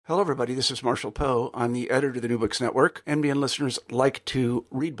Hello, everybody. This is Marshall Poe. I'm the editor of the New Books Network. NBN listeners like to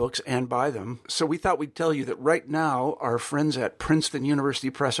read books and buy them. So we thought we'd tell you that right now, our friends at Princeton University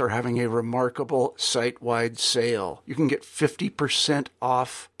Press are having a remarkable site-wide sale. You can get 50%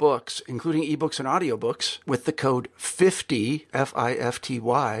 off books, including ebooks and audiobooks, with the code 50,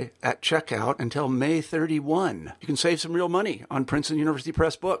 F-I-F-T-Y, at checkout until May 31. You can save some real money on Princeton University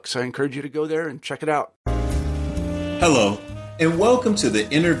Press books. I encourage you to go there and check it out. Hello, and welcome to the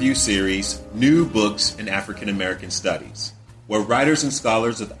interview series, New Books in African American Studies, where writers and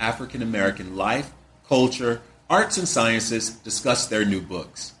scholars of African American life, culture, arts, and sciences discuss their new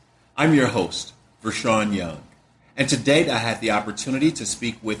books. I'm your host, Vershawn Young, and to date I had the opportunity to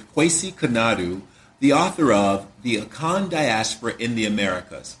speak with Kwesi Konadu, the author of The Akan Diaspora in the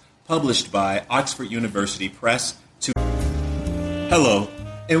Americas, published by Oxford University Press. Hello,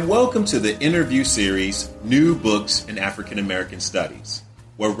 and welcome to the interview series, New Books in African American Studies,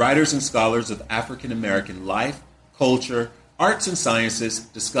 where writers and scholars of African American life, culture, arts, and sciences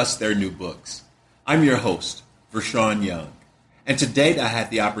discuss their new books. I'm your host, Vershawn Young, and to date I had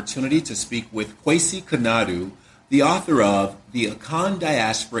the opportunity to speak with Kwesi Konadu, the author of The Akan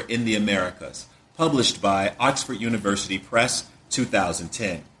Diaspora in the Americas, published by Oxford University Press,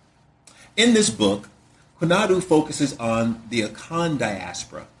 2010. In this book, Konadu focuses on the Akan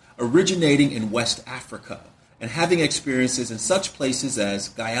diaspora, originating in West Africa and having experiences in such places as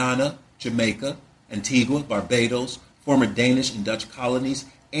Guyana, Jamaica, Antigua, Barbados, former Danish and Dutch colonies,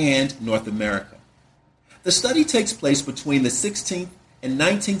 and North America. The study takes place between the 16th and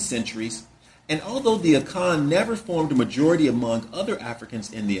 19th centuries, and although the Akan never formed a majority among other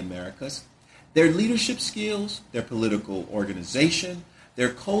Africans in the Americas, their leadership skills, their political organization, their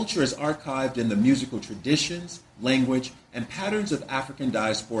culture is archived in the musical traditions, language, and patterns of African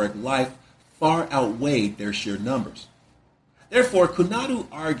diasporic life far outweighed their sheer numbers. Therefore, Konadu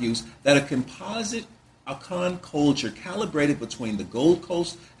argues that a composite Akan culture calibrated between the Gold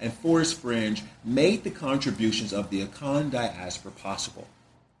Coast and Forest Fringe made the contributions of the Akan diaspora possible.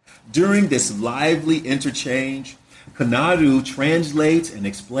 During this lively interchange, Konadu translates and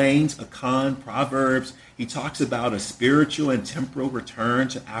explains Akan proverbs. He talks about a spiritual and temporal return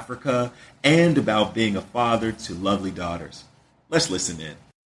to Africa and about being a father to lovely daughters. Let's listen in.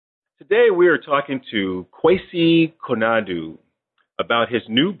 Today we are talking to Kwesi Konadu about his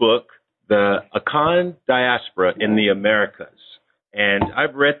new book, The Akan Diaspora in the Americas. And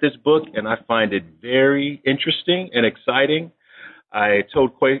I've read this book and I find it very interesting and exciting. I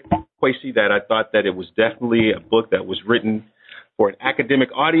told Kwesi that I thought that it was definitely a book that was written for an academic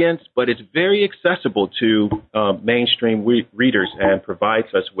audience, but it's very accessible to mainstream readers and provides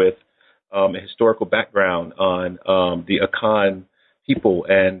us with a historical background on the Akan people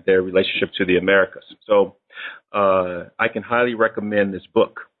and their relationship to the Americas. So I can highly recommend this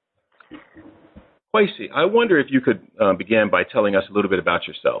book. Kwesi, I wonder if you could begin by telling us a little bit about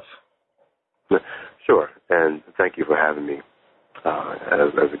yourself. Sure, and thank you for having me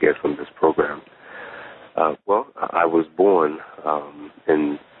as a guest on this program. Well, I was born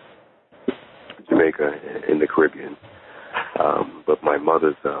in Jamaica in the Caribbean, but my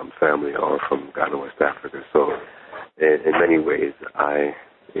mother's family are from Ghana, West Africa. So in many ways, I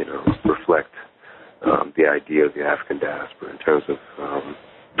reflect the idea of the African diaspora in terms of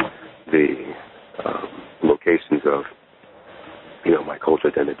the locations of my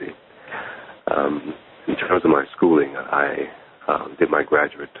cultural identity. In terms of my schooling, I did my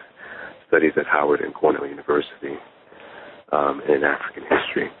graduate studies at Howard and Cornell University in African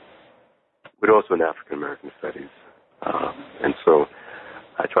history, but also in African American studies. And so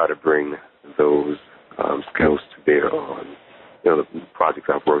I try to bring those skills to bear on the projects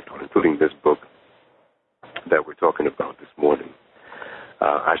I've worked on, including this book that we're talking about this morning.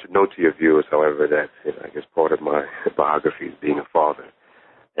 I should note to your viewers, however, that I guess part of my biography is being a father.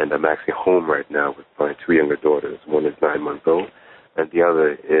 And I'm actually home right now with my two younger daughters. One is 9 months old, and the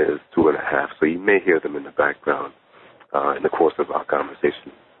other is 2.5. So you may hear them in the background in the course of our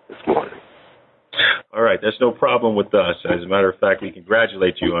conversation this morning. All right, that's no problem with us. As a matter of fact, we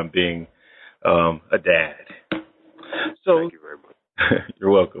congratulate you on being a dad. So, thank you very much.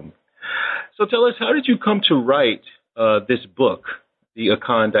 You're welcome. So tell us, how did you come to write this book, The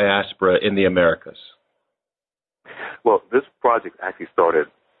Akan Diaspora in the Americas? Well, this project actually started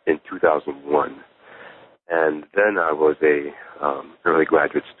in 2001, and then I was a early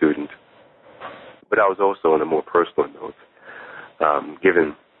graduate student, but I was also on a more personal note,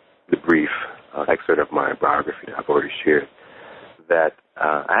 given the brief excerpt of my biography that I've already shared, that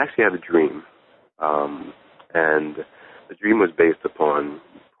I actually had a dream, and the dream was based upon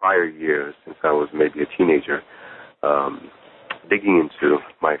prior years since I was maybe a teenager, digging into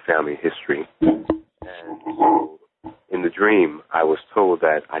my family history. And so in the dream, I was told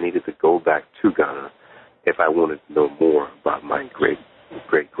that I needed to go back to Ghana if I wanted to know more about my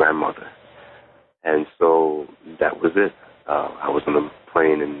great-grandmother. And so that was it. I was on a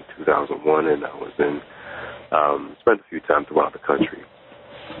plane in 2001, and I was spent a few times throughout the country,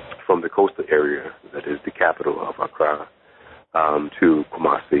 from the coastal area, that is the capital of Accra, to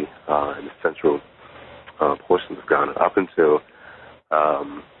Kumasi, in the central portions of Ghana, up until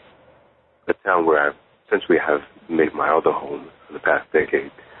a town where I essentially have made my other home in the past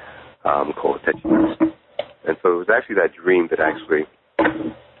decade, called Techi. And so it was actually that dream that actually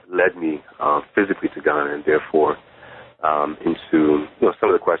led me physically to Ghana, and therefore into some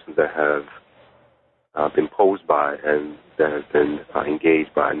of the questions that have been posed by and that have been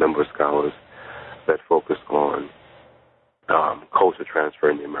engaged by a number of scholars that focus on culture transfer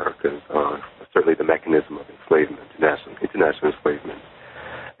in the Americas, certainly the mechanism of enslavement, international enslavement,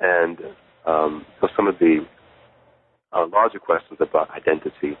 and some of the larger questions about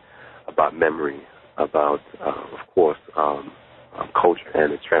identity, about memory, about, of course, culture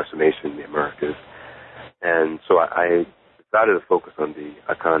and its transformation in the Americas. And so I decided to focus on the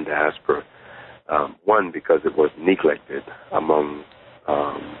Akan diaspora, one, because it was neglected among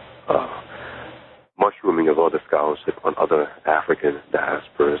mushrooming of other scholarship on other African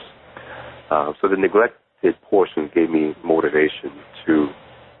diasporas. So the neglected portion gave me motivation to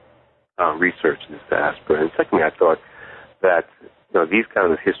research this diaspora. And secondly, I thought that these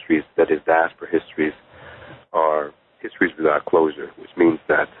kind of histories, that is diaspora histories, are histories without closure, which means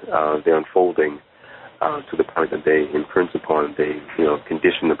that they're unfolding to the point that they imprint upon, they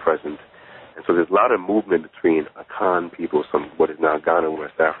condition the present. And so there's a lot of movement between Akan people, some what is now Ghana,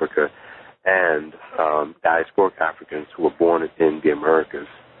 West Africa, and diasporic Africans who were born in the Americas.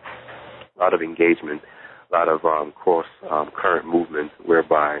 A lot of engagement, a lot of cross-current movement,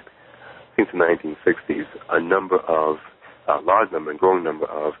 whereby since the 1960s, a large number and growing number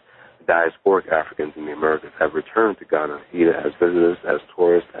of diasporic Africans in the Americas have returned to Ghana, either as visitors, as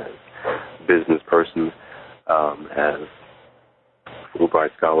tourists, as business persons, as Fulbright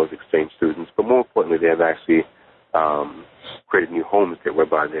scholars, exchange students, but more importantly, they have actually created new homes there,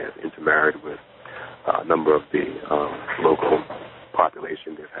 whereby they have intermarried with a number of the local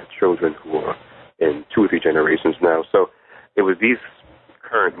population. They've had children who are in 2 or 3 generations now. So it was these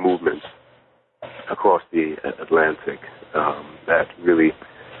current movements across the Atlantic that really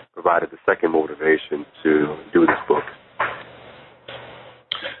provided the second motivation to do this book.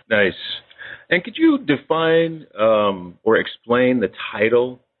 Nice. And could you define or explain the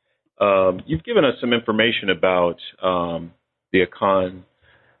title? You've given us some information about the Akan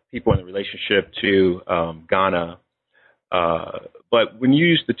people and the relationship to Ghana, but when you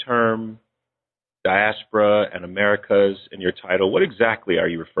use the term diaspora and Americas in your title, what exactly are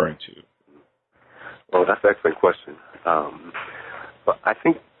you referring to? Well, that's an excellent question. But I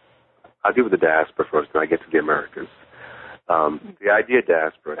think I'll deal with the diaspora first, and I get to the Americas. The idea of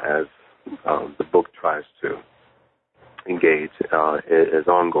diaspora, as the book tries to engage, is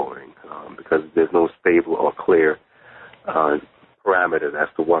ongoing because there's no stable or clear parameters as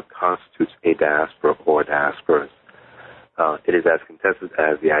to what constitutes a diaspora or diasporas. It is as contested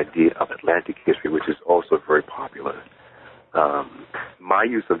as the idea of Atlantic history, which is also very popular. My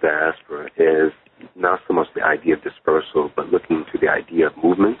use of diaspora is not so much the idea of dispersal, but looking to the idea of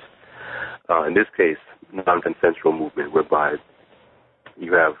movement. In this case, non-consensual movement, whereby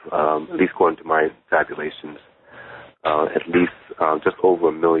you have, at least according to my tabulations, at least just over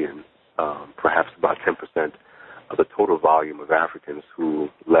 1 million, perhaps about 10% of the total volume of Africans who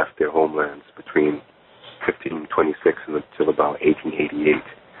left their homelands between 1526 until about 1888.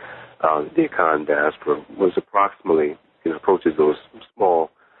 The Akan diaspora was approximately, approaches those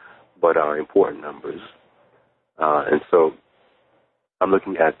small but important numbers. And so I'm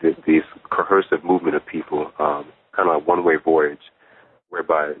looking at this coercive movement of people, kind of a one-way voyage,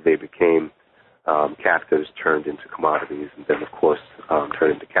 whereby they became captives turned into commodities, and then, of course,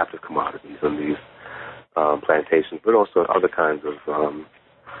 turned into captive commodities on these plantations, but also other kinds of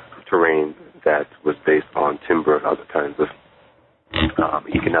terrain that was based on timber and other kinds of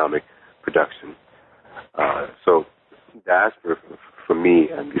economic production. So diaspora, for me,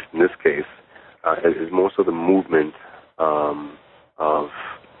 at least in this case, is more so the movement of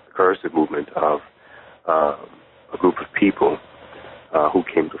coercive movement of a group of people who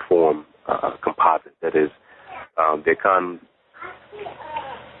came to form a composite. That is, the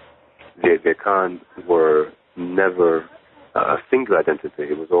Akan were never a single identity.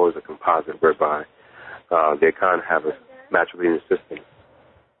 It was always a composite, whereby the Akan have a matrilineal system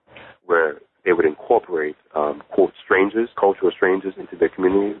where they would incorporate, quote, strangers, cultural strangers into their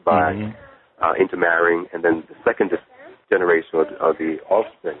communities by intermarrying, and then the second generation of the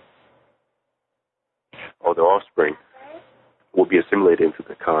offspring, will be assimilated into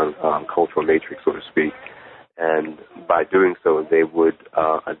the Khan cultural matrix, so to speak. And by doing so, they would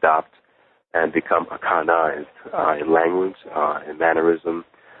adopt and become Khanized in language, in mannerism,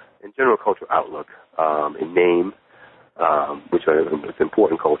 in general cultural outlook, in name, which is an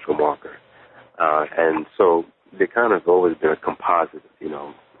important cultural marker. And so the Khan has always been a composite,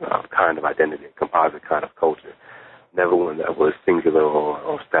 kind of identity, a composite kind of culture. Never one that was singular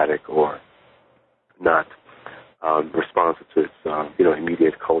or static or not responsive to its,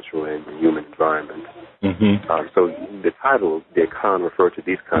 immediate cultural and human environment. So the title, the Khan, referred to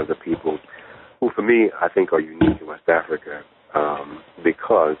these kinds of people who, for me, I think are unique in West Africa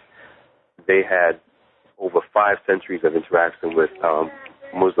because they had over 5 centuries of interaction with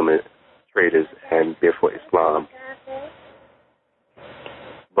Muslim traders and therefore Islam,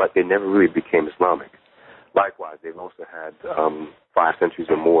 but they never really became Islamic. Likewise, they've also had 5 centuries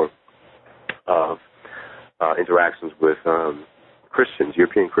or more of interactions with Christians,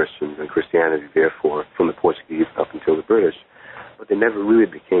 European Christians, and Christianity, therefore, from the Portuguese up until the British. But they never really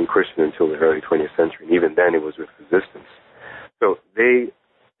became Christian until the early 20th century, and even then it was with resistance. So they,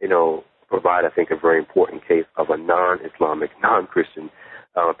 provide, I think, a very important case of a non-Islamic, non-Christian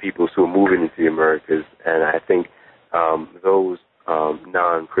peoples who are moving into the Americas, and I think those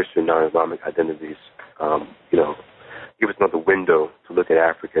non-Christian, non-Islamic identities, give us another window to look at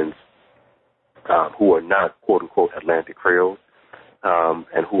Africans who are not, quote-unquote, Atlantic Creoles,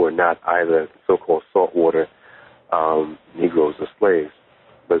 and who are not either so-called saltwater Negroes or slaves,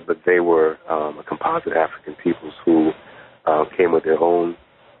 but they were a composite African peoples who came with their own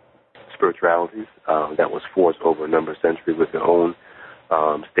spiritualities that was forged over a number of centuries with their own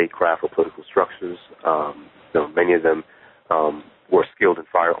statecraft or political structures. Many of them were skilled in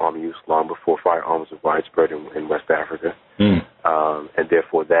firearm use long before firearms were widespread in West Africa. And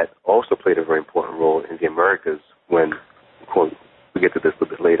therefore that also played a very important role in the Americas when, quote, we'll get to this a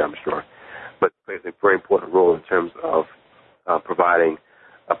little bit later, I'm sure, but plays a very important role in terms of providing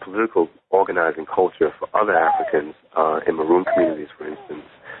a political organizing culture for other Africans in maroon communities, for instance,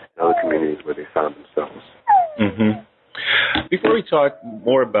 and other communities where they found themselves. Before we talk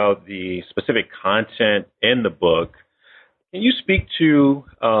more about the specific content in the book, can you speak to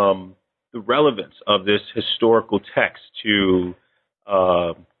the relevance of this historical text to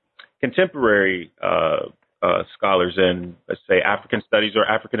contemporary scholars in, let's say, African studies or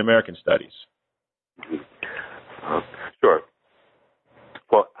African American studies? Sure.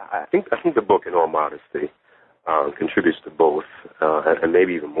 Well, I think the book, in all modesty, contributes to both, and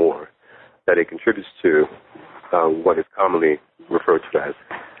maybe even more. That it contributes to what is commonly referred to as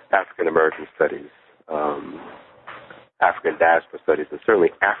African American studies, African diaspora studies, and certainly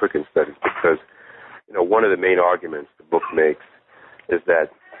African studies, because one of the main arguments the book makes is that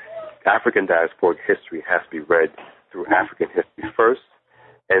African diasporic history has to be read through African history first,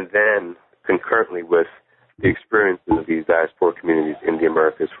 and then concurrently with the experiences of these diasporic communities in the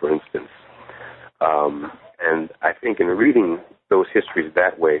Americas, for instance. And I think in reading those histories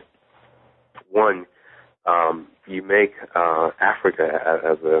that way, one, you make Africa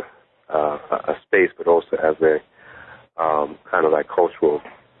as a space, but also as a kind of like cultural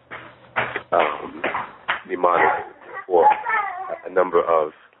mnemonic for a number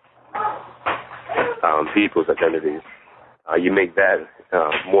of people's identities. You make that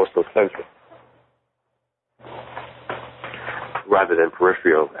more so central rather than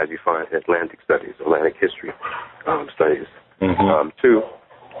peripheral, as you find in Atlantic studies, Atlantic history studies. Two,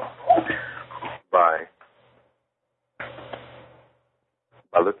 by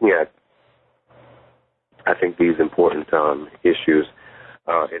looking at, I think, these important issues,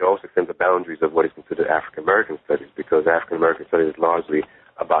 it also extends the boundaries of what is considered African American studies, because African American studies is largely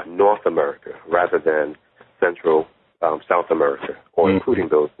about North America rather than Central South America, or including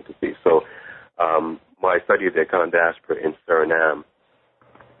those entities. So my study of the Akan diaspora in Suriname,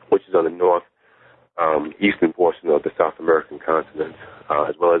 which is on the north eastern portion of the South American continent,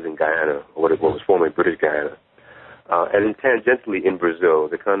 as well as in Guyana, or what was formerly British Guyana, and tangentially in Brazil.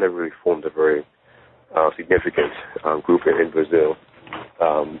 The Akan never really formed a very significant group in Brazil,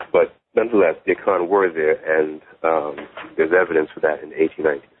 but nonetheless, the Akan were there, and there's evidence for that in the 18th,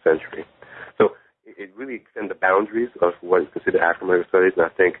 19th century. So it really extends the boundaries of what is considered African American studies, and I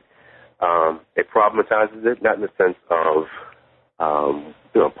think it problematizes it, not in the sense of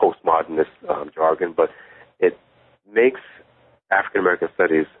postmodernist jargon, but it makes African American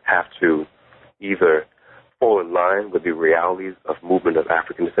studies have to either fall in line with the realities of movement of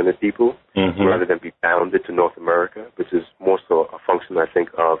African-descended people, rather than be bounded to North America, which is more so a function, I think,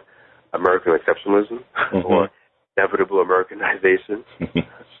 of American exceptionalism or inevitable Americanization.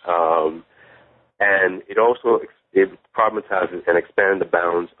 And it also problematizes and expands the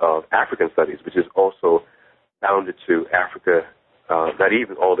bounds of African studies, which is also bounded to Africa, not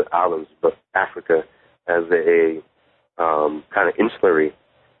even all the islands, but Africa as a kind of insulary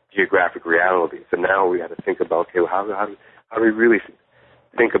geographic reality. So now we have to think about, okay, well, how do we really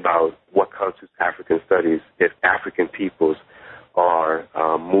think about what constitutes African studies if African peoples are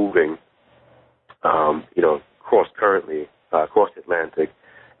moving, cross-currently, across the Atlantic.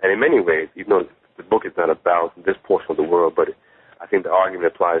 And in many ways, even though the book is not about this portion of the world, but I think the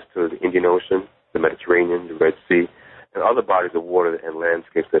argument applies to the Indian Ocean, the Mediterranean, the Red Sea, and other bodies of water and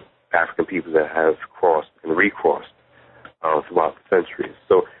landscapes that African peoples that have crossed and recrossed throughout the centuries.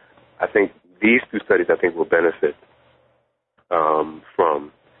 So I think these two studies, will benefit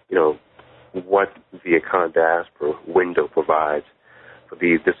from, what the Akan diaspora window provides for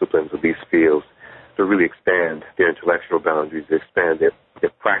these disciplines or these fields to really expand their intellectual boundaries, to expand their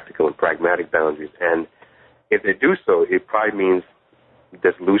practical and pragmatic boundaries. And if they do so, it probably means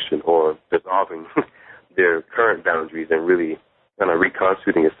dissolution or dissolving their current boundaries and really kind of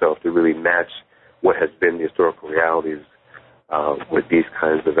reconstituting itself to really match what has been the historical realities with these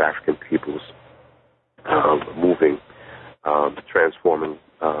kinds of African peoples moving, transforming,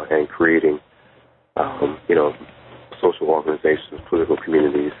 and creating, social organizations, political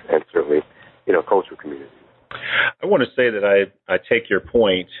communities, and certainly, cultural communities. I want to say that I take your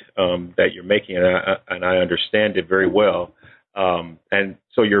point that you're making, and I understand it very well. And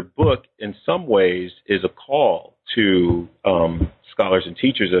so your book, in some ways, is a call to scholars and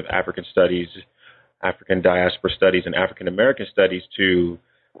teachers of African studies, African diaspora studies, and African American studies to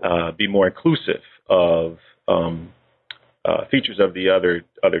be more inclusive of features of the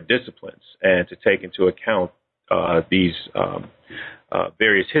other disciplines, and to take into account these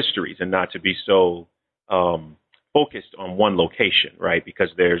various histories, and not to be so focused on one location, right? Because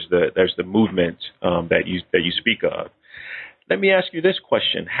there's the movement that you speak of. Let me ask you this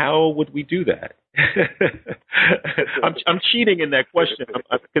question: how would we do that? I'm cheating in that question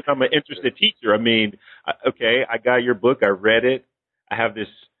because I'm an interested teacher. I mean, okay, I got your book, I read it, I have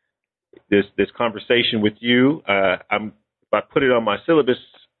this conversation with you. If I put it on my syllabus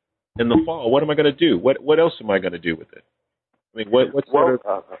in the fall, what am I going to do? What else am I going to do with it? I mean, what sort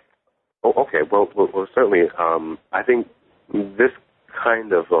of? Okay. Well, certainly. I think this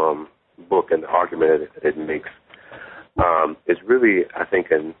kind of book and the argument it makes is really, I think,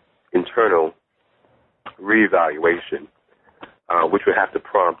 an internal reevaluation, which would have to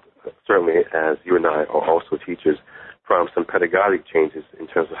prompt, certainly as you and I are also teachers, prompt some pedagogic changes in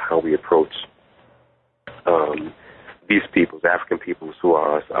terms of how we approach these peoples, African peoples who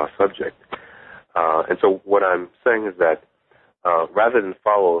are our subject. And so what I'm saying is that rather than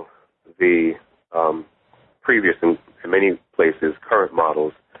follow the previous, in many places, current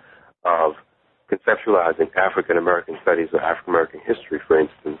models of conceptualizing African American studies or African American history, for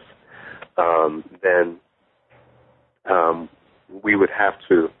instance, then we would have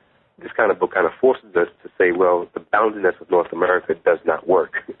to, this kind of book kind of forces us to say, well, the boundedness of North America does not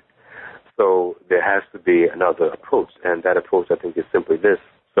work. So there has to be another approach, and that approach, I think, is simply this.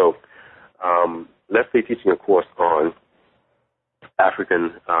 So let's say teaching a course on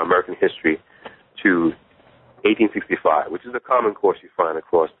African American history to 1865, which is a common course you find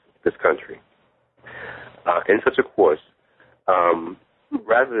across this country. In such a course,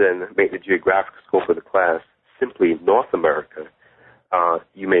 rather than make the geographic scope of the class simply North America,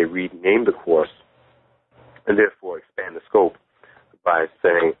 you may rename the course and therefore expand the scope by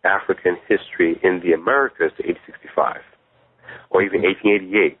saying African history in the Americas to 1865, or even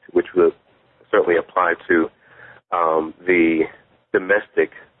 1888, which will certainly apply to the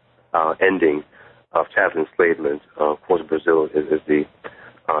domestic ending of chattel enslavement. Of course, Brazil is the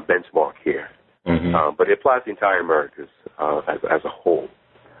benchmark here. Mm-hmm. But it applies to the entire Americas as a whole.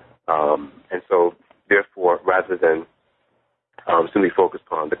 And so, therefore, rather than simply focus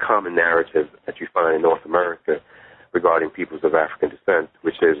on the common narrative that you find in North America regarding peoples of African descent,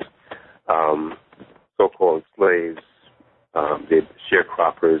 which is so-called slaves, the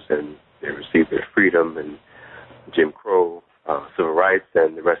sharecroppers, and they received their freedom, and Jim Crow, civil rights,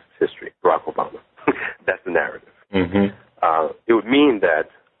 and the rest is history. Barack Obama. That's the narrative. Mm-hmm. It would mean that,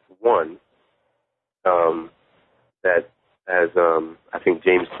 one, that as I think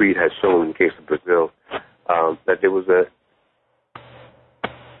James Freed has shown in the case of Brazil, that there was a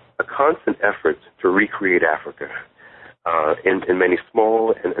constant effort to recreate Africa in many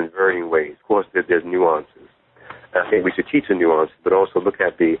small and varying ways. Of course, there's nuances. And I think we should teach the nuances, but also look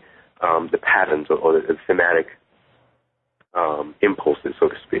at the patterns or the thematic impulses, so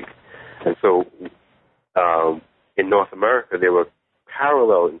to speak. And so in North America, there were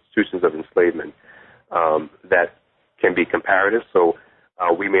parallel institutions of enslavement that can be comparative. So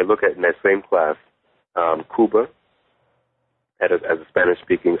we may look at in that same class Cuba as a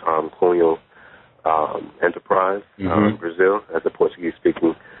Spanish-speaking colonial enterprise, Brazil as a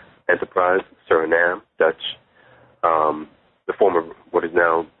Portuguese-speaking enterprise, Suriname, Dutch, the former, what is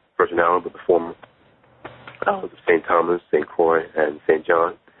now Virgin Islands, but the former St. Thomas, St. Croix, and St.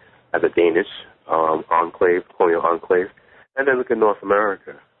 John as a Danish enclave, colonial enclave. And then look at North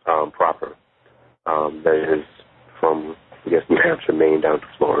America proper. That is from, I guess, New Hampshire, Maine, down to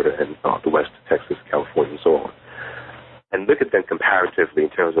Florida, and the west to Texas, California, and so on. And look at them comparatively in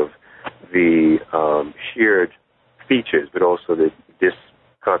terms of the shared features, but also the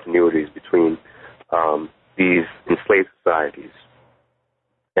discontinuities between these enslaved societies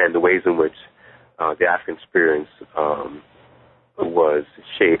and the ways in which the African experience was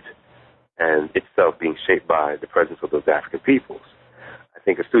shaped and itself being shaped by the presence of those African peoples. I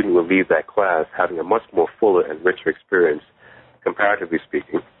think a student will leave that class having a much more fuller and richer experience, comparatively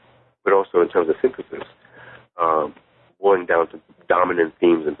speaking, but also in terms of synthesis, boiling down to dominant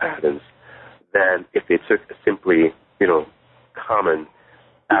themes and patterns, than if they took a simply, common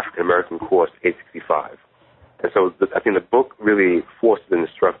African American course 865. And so I think the book really forces an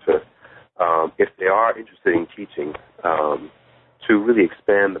instructor, if they are interested in teaching, to really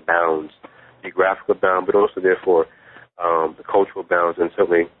expand the bounds, geographical bound, but also therefore the cultural bounds, and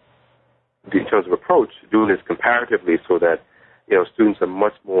certainly in terms of approach, doing this comparatively so that students are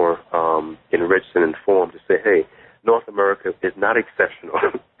much more enriched and informed to say, hey, North America is not exceptional.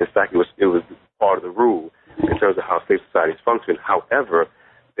 In fact, it was part of the rule in terms of how slave societies function. However,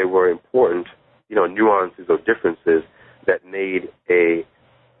 there were important nuances or differences that made a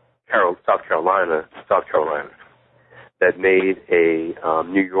South Carolina, that made a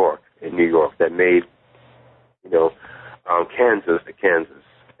New York, that made Kansas,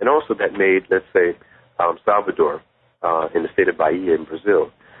 and also that made, let's say, Salvador in the state of Bahia in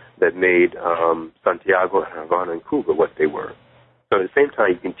Brazil, that made Santiago and Havana in Cuba what they were. So at the same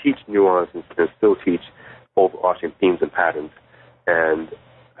time, you can teach nuance and still teach overarching themes and patterns. And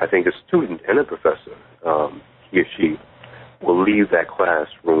I think a student and a professor, he or she, will leave that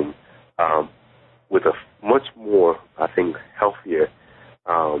classroom with a much more, I think, healthier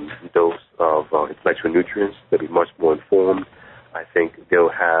dose of intellectual nutrients. They'll be much more informed. I think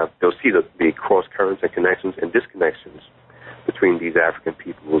they'll see the cross currents and connections and disconnections between these African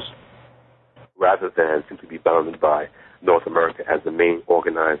peoples, rather than simply be bounded by North America as the main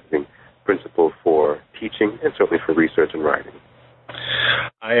organizing principle for teaching and certainly for research and writing.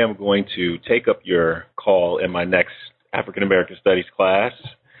 I am going to take up your call in my next African American Studies class.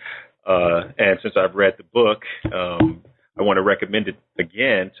 And since I've read the book, I want to recommend it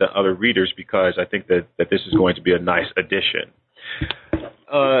again to other readers because I think that this is going to be a nice addition.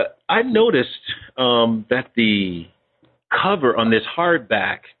 I noticed that the cover on this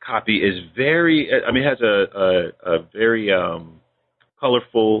hardback copy is has a very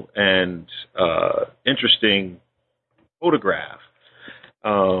colorful and interesting photograph.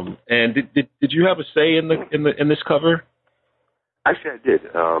 And did you have a say in this cover? Actually, I did.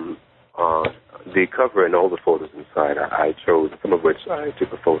 The cover and all the photos inside, I chose, some of which I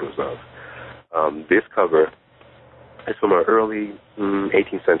took the photos of. This cover is from an early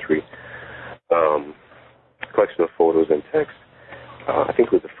 18th century collection of photos and text. I think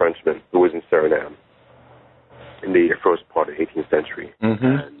it was a Frenchman who was in Suriname in the first part of the 18th century. Mm-hmm.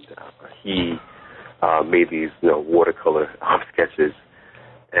 And he made these watercolor sketches.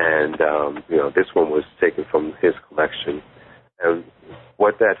 And, this one was taken from his collection. And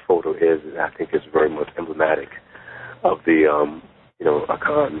what that photo is, I think, is very much emblematic of the,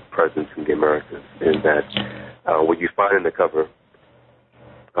 Akan presence in the Americas, in that what you find in the cover,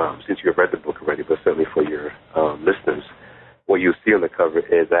 since you've read the book already, but certainly for your listeners, what you see on the cover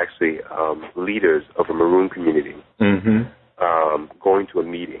is actually leaders of a Maroon community going to a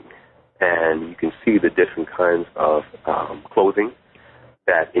meeting. And you can see the different kinds of clothing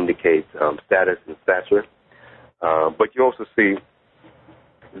that indicate status and stature. But you also see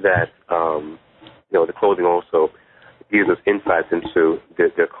that, the clothing also gives us insights into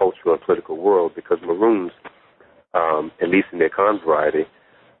their cultural and political world, because Maroons, at least in their Akan variety,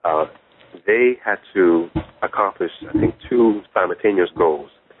 they had to accomplish, I think, two simultaneous goals.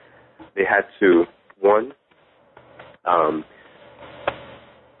 They had to, one,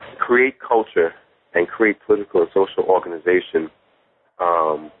 create culture and create political and social organization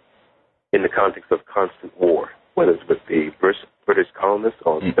in the context of constant war, whether it's with the British colonists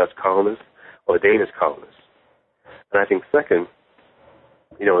or the Dutch colonists or the Danish colonists. And I think second,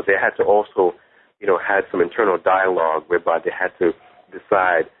 they had to also, had some internal dialogue whereby they had to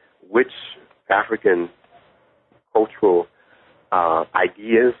decide which African cultural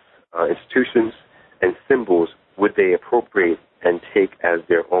ideas, institutions, and symbols would they appropriate and take as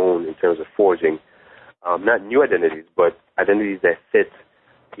their own in terms of forging not new identities, but identities that fit,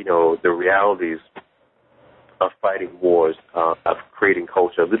 the realities of fighting wars, of creating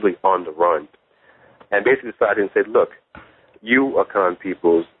culture, literally on the run. And basically decided and said, look, you Akan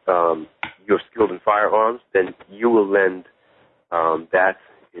peoples, you're skilled in firearms, then you will lend that,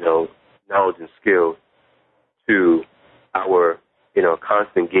 knowledge and skill to our,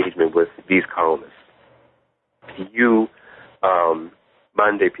 constant engagement with these colonists. You,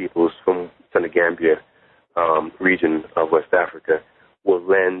 Mande peoples from Senegambia region of West Africa will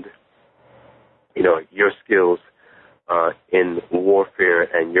lend, your skills in warfare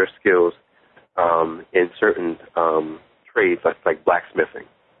and your skills in certain trades like blacksmithing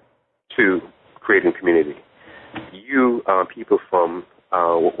to creating community. You people from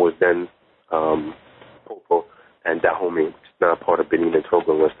what was then Popo and Dahomey, which is now part of Benin and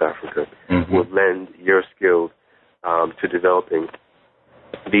Togo in West Africa, will lend your skills to developing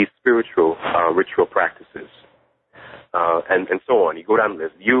these spiritual ritual practices, and so on. You go down the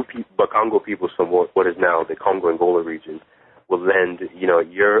list. You Bakongo people from what is now the Congo-Angola region will lend,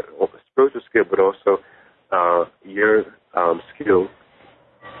 your spiritual skill, but also your skill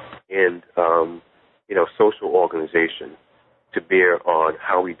in, social organization to bear on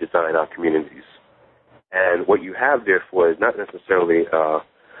how we design our communities. And what you have, therefore, is not necessarily,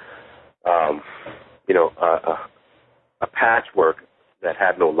 a patchwork that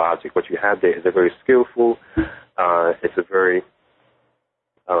had no logic. What you have there is a very skillful, it's a very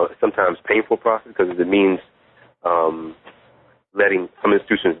sometimes painful process because it means letting some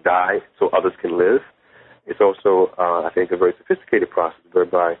institutions die so others can live. It's also, I think, a very sophisticated process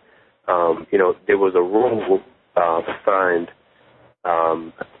whereby, there was a role assigned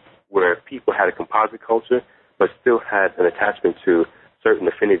where people had a composite culture but still had an attachment to certain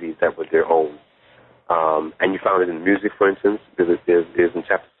affinities that were their own. And you found it in music, for instance. There's in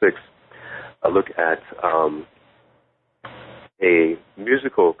Chapter 6 a look at a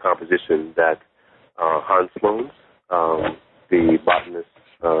musical composition that Hans Sloans, the botanist,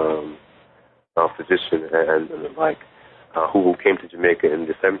 physician, and the like, who came to Jamaica in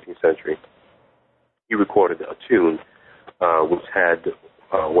the 17th century, he recorded a tune which had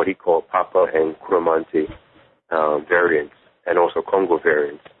what he called Papa and Kuramanti variants and also Congo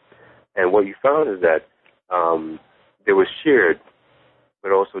variants. And what you found is that there was shared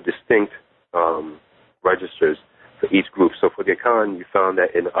but also distinct registers for each group. So for the Akan, you found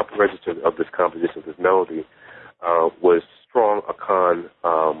that in the upper register of this composition, this melody, was strong Akan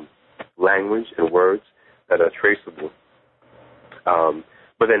language and words that are traceable.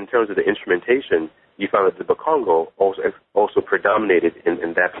 But then in terms of the instrumentation, you found that the Bakongo also predominated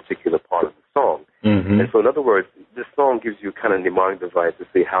in that particular part of the song. And so in other words, this song gives you kind of a mnemonic device to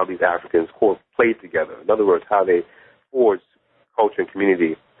see how these Africans played together. In other words, how they forged culture and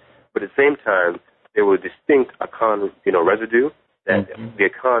community. But at the same time, there were distinct Akan, residue that the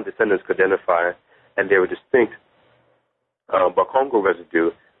Akan descendants could identify, and there were distinct Bakongo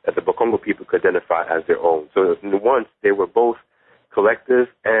residue that the Bakongo people could identify as their own. So once they were both collective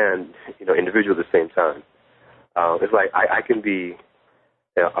and individual at the same time. It's like I can be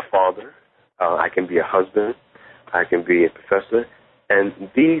a father, I can be a husband, I can be a professor, and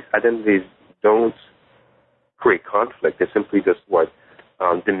these identities don't create conflict. They're simply just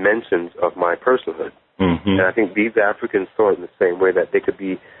dimensions of my personhood. And I think these Africans saw it in the same way, that they could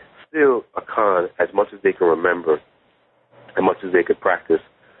be still Akan as much as they can remember, as much as they could practice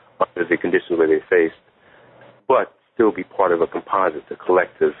under the conditions where they faced, but still be part of a composite, a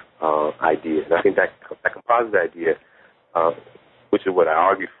collective idea. And I think that composite idea, which is what I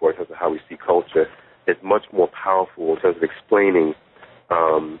argue for in terms of how we see culture, is much more powerful in terms of explaining,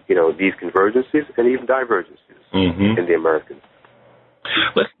 these convergences and even divergences in the Americans.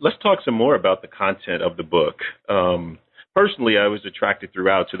 Let's talk some more about the content of the book. Personally, I was attracted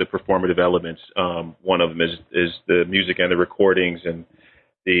throughout to the performative elements. One of them is the music and the recordings and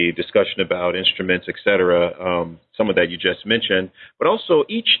the discussion about instruments, etc., some of that you just mentioned. But also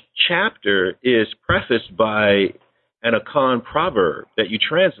each chapter is prefaced by an Akan proverb that you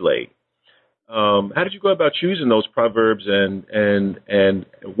translate. How did you go about choosing those proverbs, and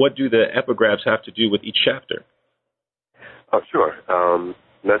what do the epigraphs have to do with each chapter? Sure.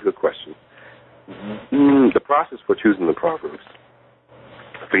 That's a good question. process for choosing the Proverbs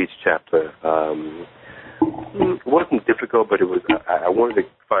for each chapter wasn't difficult, but it was. I wanted to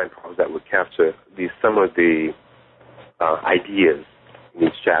find Proverbs that would capture some of the ideas in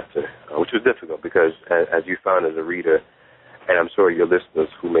each chapter, which was difficult because, as you found as a reader, and I'm sure your listeners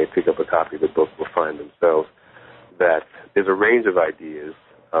who may pick up a copy of the book will find themselves, that there's a range of ideas,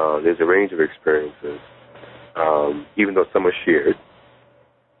 there's a range of experiences, even though some are shared.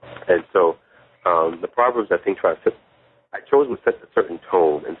 And so the Proverbs, I think, I chose them to set a certain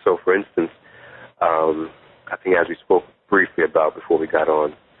tone. And so, for instance, I think as we spoke briefly about before we got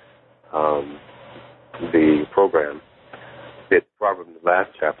on the program, the proverb in the last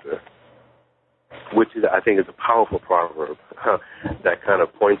chapter, which is, I think, is a powerful proverb that kind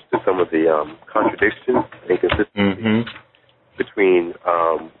of points to some of the contradictions and inconsistencies between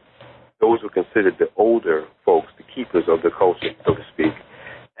those who are considered the older folks, the keepers of the culture, so to speak,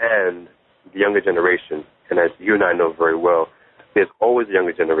 and the younger generation. And as you and I know very well, there's always a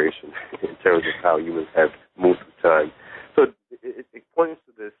younger generation in terms of how humans have moved through time. So it points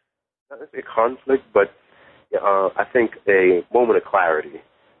to this, not necessarily a conflict, but I think a moment of clarity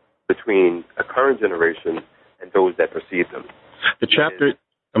between a current generation and those that precede them. The chapter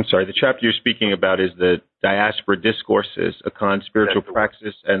you're speaking about is the Diaspora Discourses, Akan Spiritual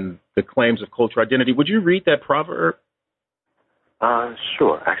Praxis, and the Claims of Cultural Identity. Would you read that proverb?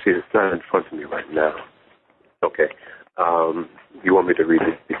 Sure. Actually, it's not in front of me right now. Okay. You want me to read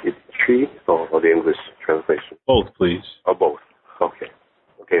the tree or the English translation? Both, please. Oh, both. Okay.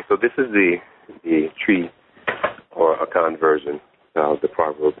 Okay, so this is the tree or Akan version of the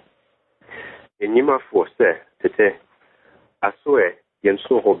proverb. Enyima forse tete asoe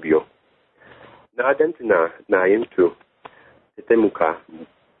yenso hobio na adentina na yentu tete muka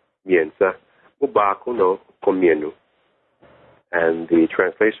miensa mubako no komienu. And the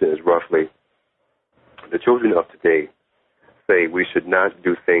translation is roughly, the children of today say we should not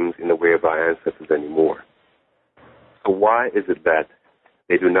do things in the way of our ancestors anymore. So why is it that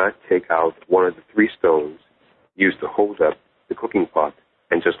they do not take out one of the 3 stones used to hold up the cooking pot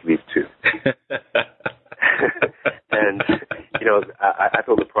and just leave 2? And, I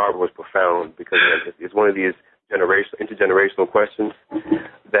thought the proverb was profound because it's one of these intergenerational questions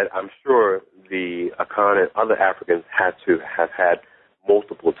that I'm sure the Akan and other Africans had to have had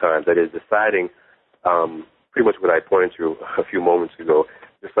multiple times. That is, deciding pretty much what I pointed to a few moments ago,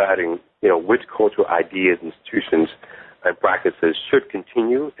 deciding, which cultural ideas, institutions, and practices should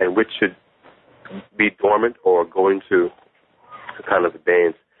continue and which should be dormant or go into a kind of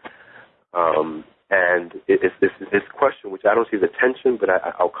abeyance. And it's this question, which I don't see as a tension, but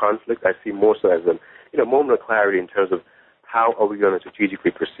our conflict, I see more so as a moment of clarity in terms of how are we going to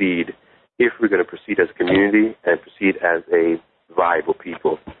strategically proceed if we're going to proceed as a community and proceed as a viable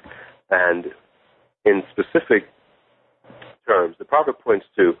people. And in specific terms, the proverb points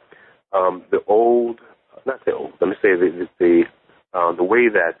to the way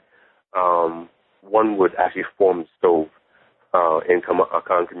that one would actually form stove in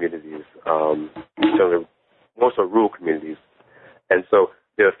Akan communities, most of rural communities. And so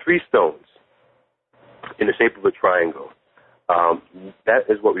there are 3 stones in the shape of a triangle. That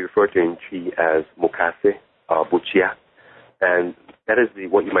is what we refer to in Chi as mokase, buchia, and that is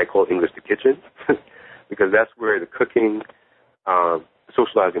what you might call English the kitchen, because that's where the cooking,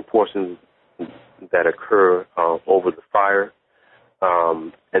 socializing portions that occur over the fire.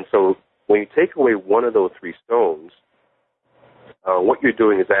 And so when you take away one of those 3 stones, what you're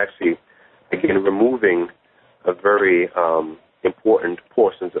doing is actually, again, removing a very important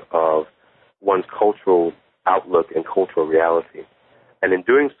portions of one's cultural outlook and cultural reality. And in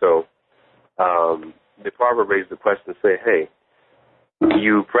doing so, the proverb raises the question and say, hey,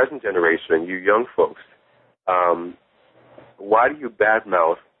 you present generation, you young folks, why do you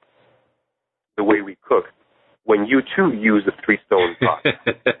badmouth the way we cook when you too use a 3-stone pot?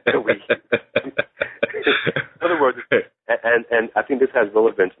 In other words, and I think this has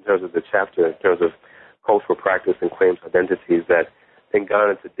relevance in terms of the chapter, in terms of cultural practice and claims identities, that in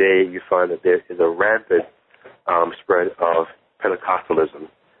Ghana today you find that there is a rampant spread of Pentecostalism,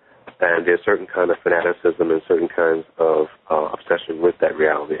 and there's certain kind of fanaticism and certain kinds of obsession with that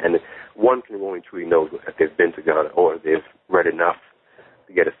reality. And one can only truly know if they've been to Ghana or they've read enough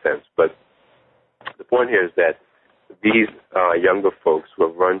to get a sense. But the point here is that these younger folks who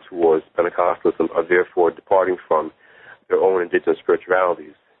have run towards Pentecostalism are therefore departing from their own indigenous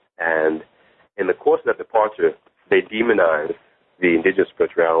spiritualities. And in the course of that departure, they demonize the indigenous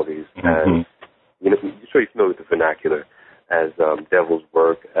spiritualities as, you're sure you're familiar with the vernacular, as devil's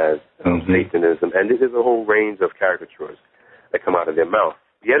work, as Satanism, and there's a whole range of caricatures that come out of their mouth.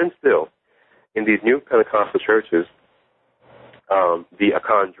 Yet and still, in these new Pentecostal churches, the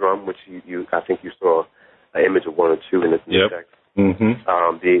Akan drum, which I think you saw an image of one or two in the text. Mm-hmm.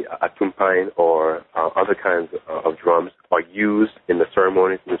 The atumpain or other kinds of drums are used in the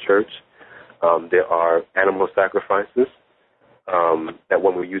ceremonies in the church. There are animal sacrifices that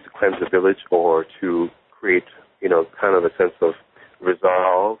one will use to cleanse the village or to create, kind of a sense of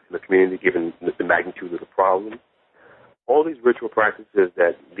resolve in the community given the magnitude of the problem. All these ritual practices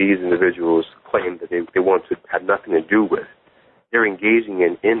that these individuals claim that they want to have nothing to do with, they're engaging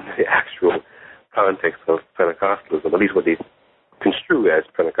in the actual context of Pentecostalism, at least what they construe as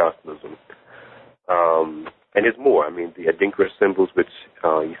Pentecostalism. And there's more. I mean, the Adinkra symbols, which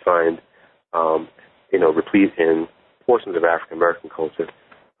you find, replete in portions of African American culture,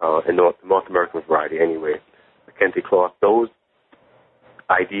 and North American variety anyway. The kente cloth, those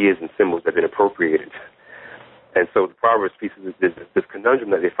ideas and symbols have been appropriated. And so the Proverbs speaks of this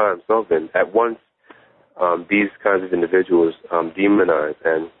conundrum that they find themselves in. At once, these kinds of individuals demonize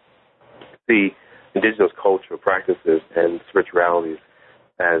and see indigenous cultural practices and spiritualities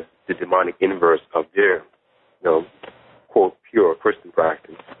as the demonic inverse of their, quote, pure Christian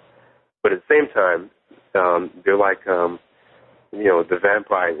practice. But at the same time, they're like, the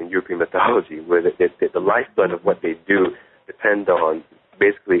vampires in European mythology, where the lifeblood of what they do depend on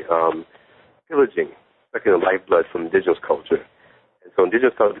basically pillaging, sucking the lifeblood from indigenous culture. And so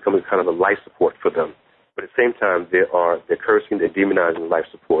indigenous culture becomes kind of a life support for them. But at the same time, they're cursing, they're demonizing life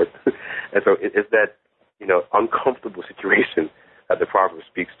support. And so it's that, uncomfortable situation that the proverb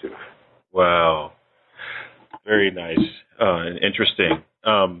speaks to. Wow. Very nice and interesting.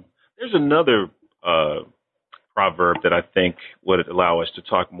 There's another proverb that I think would allow us to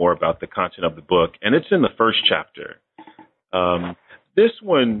talk more about the content of the book, and it's in the first chapter. This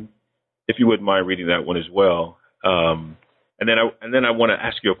one, if you wouldn't mind reading that one as well, and then I want to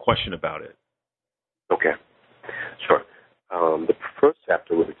ask you a question about it. Okay, sure. The first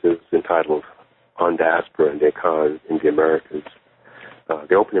chapter, which is entitled "On Diaspora and the Akan in the Americas,"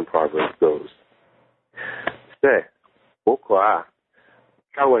 the opening proverb goes, "Se okwa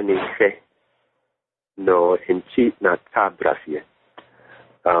kawanike no inchi na tabrafie,"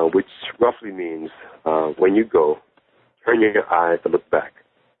 which roughly means when you go, turn your eyes to look back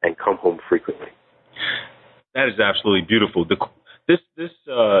and come home frequently. That is absolutely beautiful.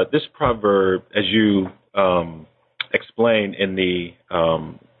 This proverb, as you explain in the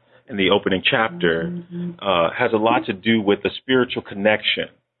opening chapter, has a lot to do with the spiritual connection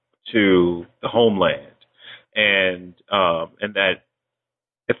to the homeland, and that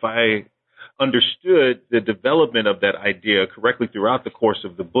if I understood the development of that idea correctly throughout the course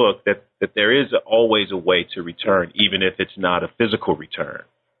of the book, that there is always a way to return, even if it's not a physical return.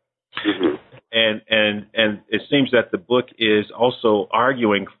 Mm-hmm. And it seems that the book is also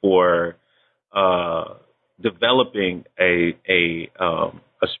arguing for developing a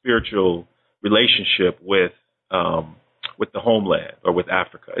spiritual relationship with the homeland or with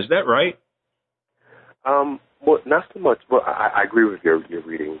Africa. Is that right? Well, not so much. Well, I agree with your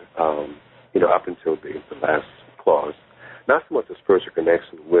reading. Up until the last clause, not so much a spiritual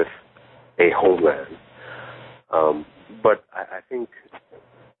connection with a homeland, but I think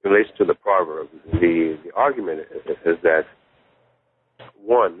in relation to the proverb, the argument is that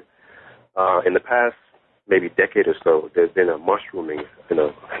one, in the past maybe decade or so, there's been a mushrooming,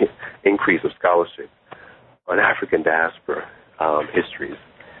 increase of scholarship on African diaspora histories,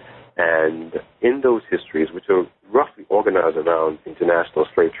 and in those histories, which are roughly organized around international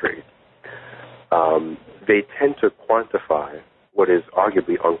slave trade, they tend to quantify what is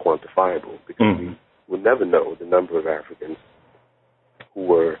arguably unquantifiable, because we will never know the number of Africans who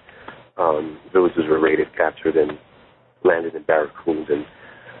were villages were raided, captured, and landed in barracoons, and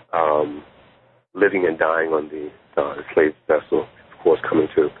living and dying on the slave vessel, of course, coming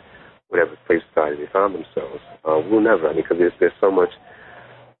to whatever slave society they found themselves. We'll never, because there's so much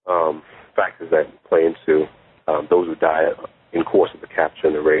factors that play into those who die in course of the capture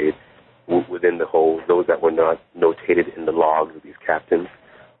and the raid, within the whole, those that were not notated in the logs of these captains,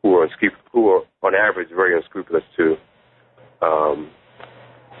 who are on average very unscrupulous to,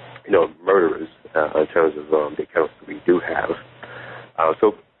 murderers in terms of the accounts that we do have.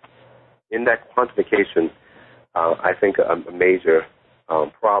 So in that quantification, I think a major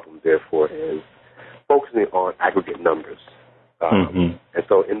problem, therefore, is focusing on aggregate numbers. And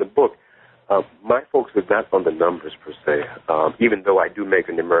so in the book, my focus is not on the numbers per se, even though I do make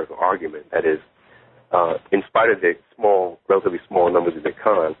a numerical argument. That is, in spite of the relatively small numbers of the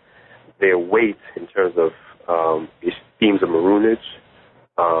Akan, their weight in terms of themes of maroonage,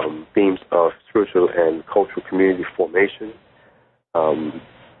 themes of spiritual and cultural community formation,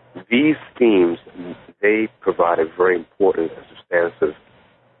 these themes, they provide a very important and substantive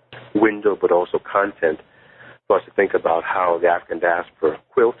window, but also content for us to think about how the African diaspora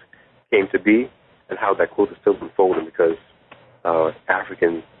quilt came to be and how that quilt is still unfolding, because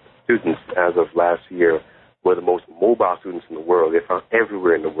African students, as of last year, were the most mobile students in the world. They're found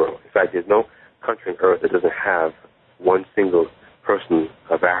everywhere in the world. In fact, there's no country on earth that doesn't have one single person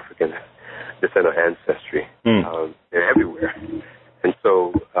of African descent or ancestry. They're everywhere. And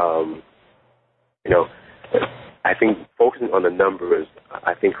so, I think focusing on the numbers,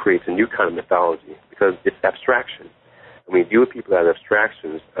 I think, creates a new kind of mythology, because it's abstraction. When you deal with people as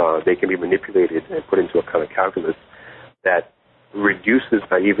abstractions, they can be manipulated and put into a kind of calculus that reduces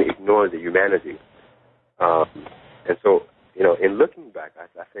or even ignores the humanity. And so, in looking back,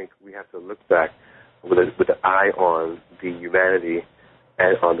 I think we have to look back with an eye on the humanity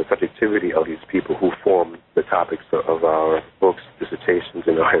and on the subjectivity of these people who form the topics of our books, dissertations,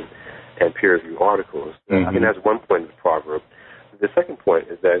 and peer-reviewed articles. I think that's one point of the proverb. The second point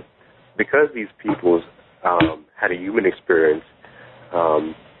is that because these peoples had a human experience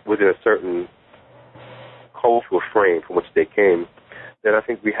within a certain cultural frame from which they came, then I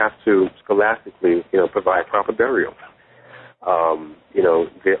think we have to scholastically, provide proper burial.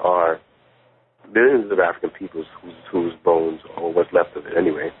 There are millions of African peoples whose bones, or what's left of it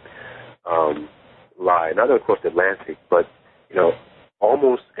anyway, lie not across the Atlantic, but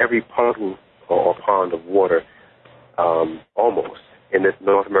almost every puddle or pond of water, almost in this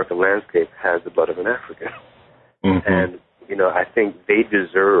North American landscape, has the blood of an African. And I think they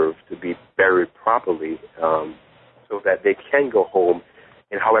deserve to be buried properly, so that they can go home,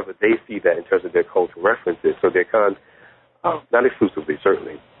 and however they see that in terms of their cultural references. So they can't, not exclusively,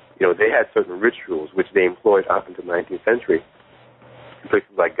 certainly. They had certain rituals which they employed up into the 19th century in places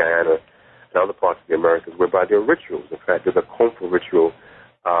like Guyana and other parts of the Americas, whereby there are rituals. In fact, there's a Komfu ritual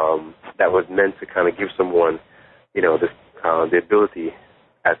that was meant to kind of give someone, the ability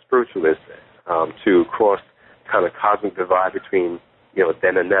as spiritualists to cross kind of cosmic divide between,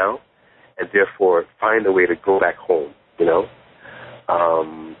 then and now, and therefore find a way to go back home,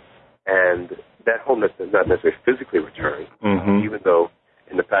 and that home that's not necessarily physically returned, even though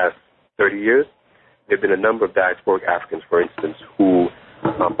in the past 30 years, there have been a number of diasporic Africans, for instance, who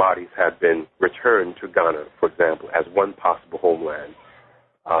bodies have been returned to Ghana, for example, as one possible homeland.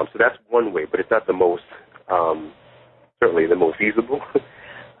 So that's one way, but it's not the most, certainly the most feasible.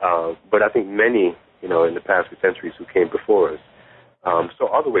 But I think many, in the past few centuries who came before us, saw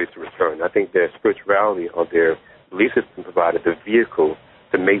other ways to return. I think their spirituality or their belief system provided the vehicle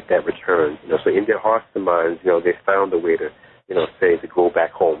to make that return. So in their hearts and minds, they found a way to, say to go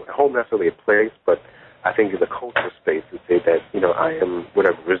back home. Home not necessarily a place, but I think in the cultural space to say that, I am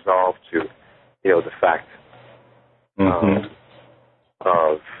resolved to, the fact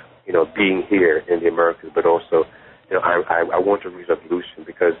of, being here in the Americas, but also, I want to reach evolution,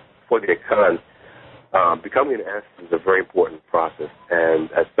 because for the Akan, becoming an ancestor is a very important process, and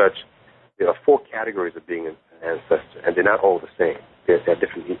as such, there are 4 categories of being an ancestor, and they're not all the same. They're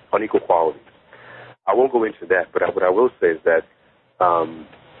different, unequal qualities. I won't go into that, but what I will say is that,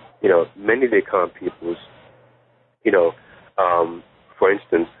 many of the Akan peoples, for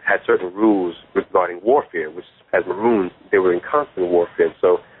instance, had certain rules regarding warfare, which as Maroons, they were in constant warfare.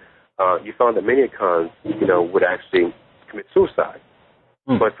 So you found that many Akans, would actually commit suicide.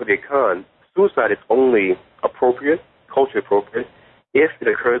 But for the Akan, suicide is only appropriate, culturally appropriate, if it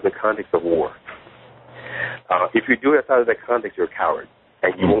occurs in the context of war. If you do it outside of that context, you're a coward,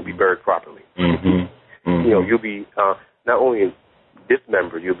 and you won't be buried properly. You'll be not only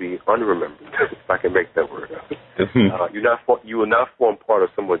dismembered, you'll be unremembered, if I can make that word up. You will not form part of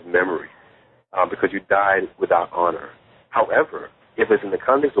someone's memory because you died without honor. However, if it's in the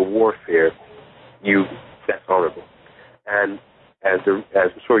context of warfare, that's honorable. And as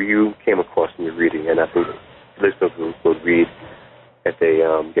I'm sure you came across in your reading, and I think listeners will read if they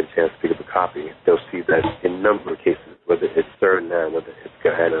get a chance to pick up a copy, they'll see that in a number of cases, whether it's Suriname, whether it's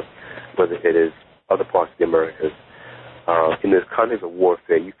Guyana, whether it is other parts of the Americas, in the context of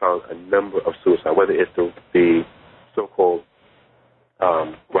warfare, you found a number of suicides, whether it's the so-called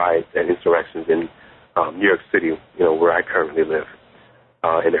riots and insurrections in New York City, where I currently live,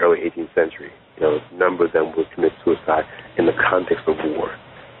 in the early 18th century. A number of them would commit suicide in the context of war.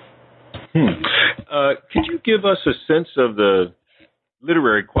 Could you give us a sense of the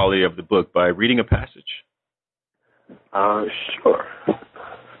literary quality of the book by reading a passage? Sure.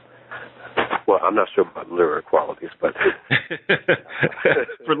 Well, I'm not sure about literary qualities, but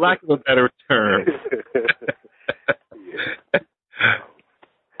for lack of a better term,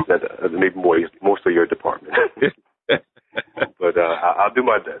 maybe more so your department. But I'll do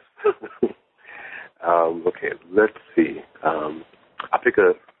my best. Okay, let's see. I'll pick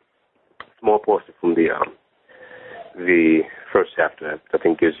a small portion from the first chapter that I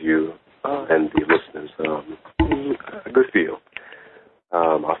think gives you and the listeners a good feel.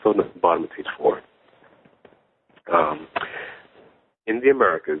 I'll start at the bottom of page 4. In the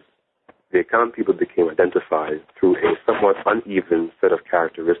Americas, the Akan people became identified through a somewhat uneven set of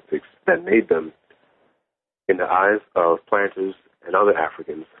characteristics that made them, in the eyes of planters and other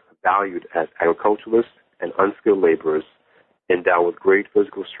Africans, valued as agriculturalists and unskilled laborers endowed with great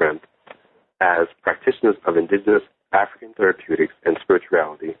physical strength, as practitioners of indigenous African therapeutics and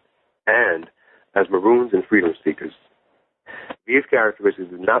spirituality, and as maroons and freedom seekers. These characteristics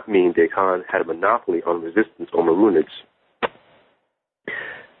do not mean the Akan had a monopoly on resistance or maroonage.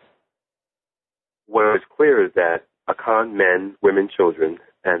 What is clear is that Akan men, women, children,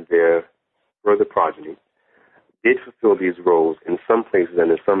 and their further progeny did fulfill these roles in some places and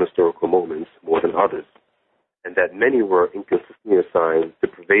in some historical moments more than others, and that many were inconsistently assigned the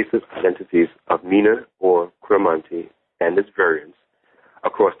pervasive identities of Mina or Kurmanti and its variants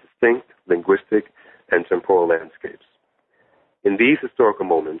across distinct linguistic and temporal landscapes. In these historical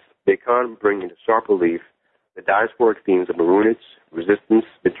moments, they can bring into sharp relief the diasporic themes of maroonage, resistance,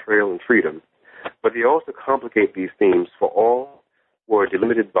 betrayal, and freedom, but they also complicate these themes for all who are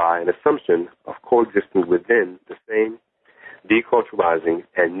delimited by an assumption of coexistence within the same deculturalizing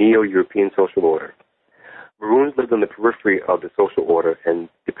and neo-European social order. Maroons lived on the periphery of the social order and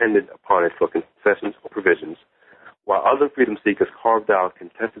depended upon it for concessions or provisions, while other freedom seekers carved out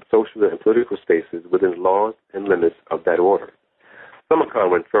contested social and political spaces within the laws and limits of that order. Some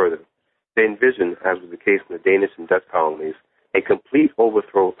Akan went further. They envisioned, as was the case in the Danish and Dutch colonies, a complete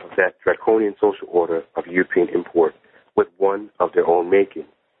overthrow of that draconian social order of European import with one of their own making,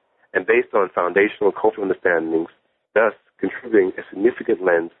 and based on foundational cultural understandings, thus contributing a significant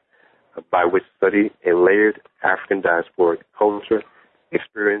lens by which to study a layered African diasporic culture,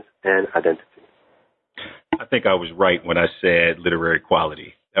 experience, and identity. I think I was right when I said literary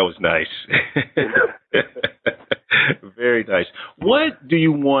quality. That was nice. Very nice. What do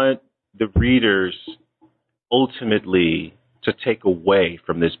you want the readers ultimately to take away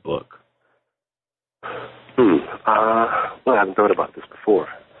from this book? Well, I haven't thought about this before.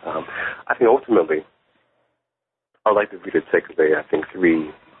 I think ultimately, I'd like the reader to take away, I think,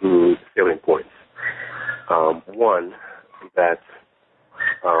 3 salient points. One, that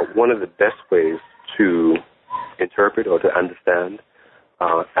one of the best ways to interpret or to understand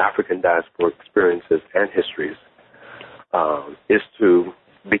African diasporic experiences and histories is to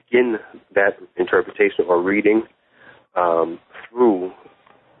begin that interpretation or reading through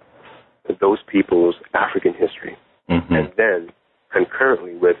those people's African history, and then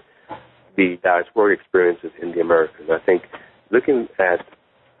concurrently with the diasporic experiences in the Americas. I think looking at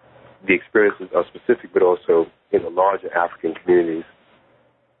the experiences of specific but also in the larger African communities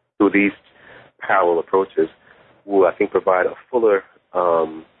through these parallel approaches will, I think, provide a fuller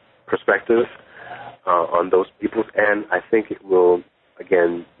perspective on those peoples, and I think it will,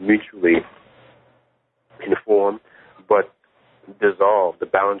 again, mutually inform but dissolve the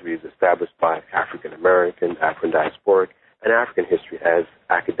boundaries established by African American, African diasporic, and African history as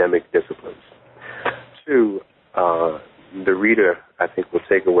academic disciplines. 2, the reader, I think, will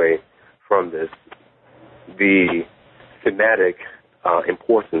take away from this the thematic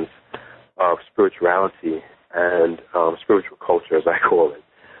importance of spirituality and spiritual culture, as I call it,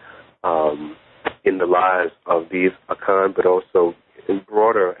 in the lives of these Akan, but also in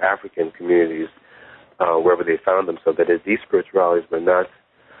broader African communities, wherever they found themselves, that is, these spiritualities were not,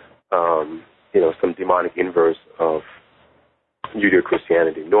 some demonic inverse of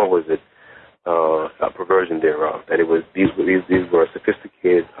Judeo-Christianity, nor was it a perversion thereof. That it was these were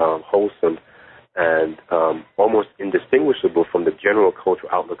sophisticated, wholesome, and almost indistinguishable from the general cultural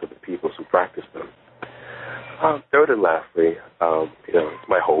outlook of the peoples who practiced them. Third and lastly, it's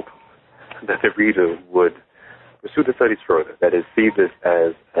my hope that the reader would pursue the studies further. That is, see this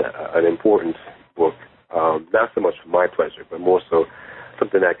as an important book, not so much for my pleasure, but more so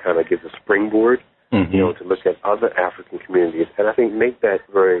something that kind of gives a springboard, to look at other African communities, and I think make that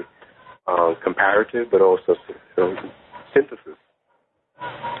very comparative, but also synthesis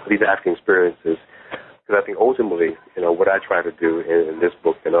of these African experiences. Because I think ultimately, what I try to do in this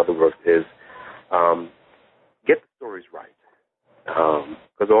book and other works is get the stories right.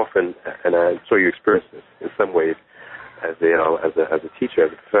 Because often, and I'm sure you experience this in some ways, as a teacher,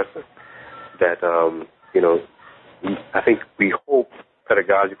 as a professor, that I think we hope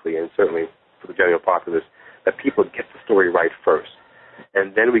pedagogically, and certainly for the general populace, that people get the story right first,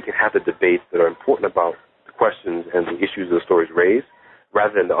 and then we can have the debates that are important about the questions and the issues the stories raise.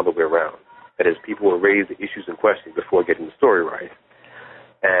 rather than the other way around. That is, people will raise the issues and questions before getting the story right.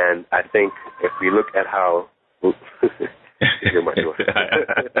 And I think if we look at how you're my daughter.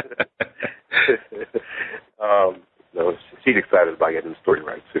 No, she's excited about getting the story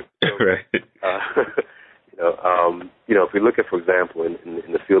right too. So, right. If we look at, for example,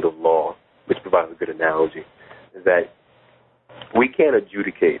 in the field of law, which provides a good analogy, is that we can't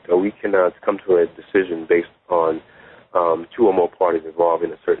adjudicate or we cannot come to a decision based on two or more parties involved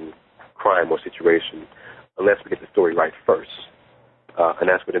in a certain crime or situation unless we get the story right first. And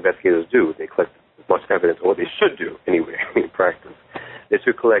that's what investigators do. They collect as much evidence, or what they should do anyway in practice. They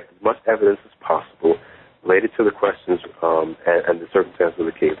should collect as much evidence as possible related to the questions and the circumstances of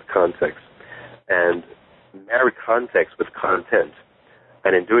the case, the context, and marry context with content.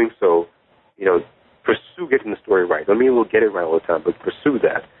 And in doing so, pursue getting the story right. I mean, we'll get it right all the time, but pursue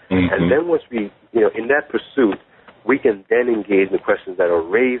that. Mm-hmm. And then once we, in that pursuit, we can then engage in the questions that are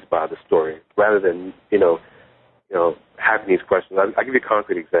raised by the story rather than, having these questions. I'll give you a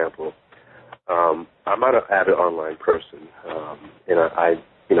concrete example. I'm not an avid online person, and I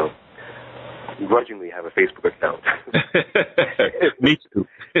grudgingly have a Facebook account. Me too.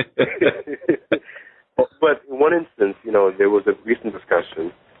 But in one instance, there was a recent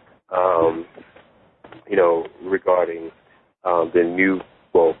discussion, regarding the new,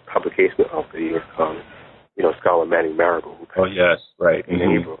 publication of the, scholar Manning Marable. Oh, yes, right. In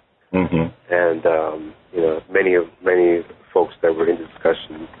mm-hmm. April. Mm-hmm. And, many folks that were in the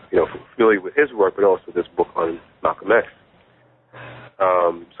discussion, familiar with his work, but also this book on Malcolm X.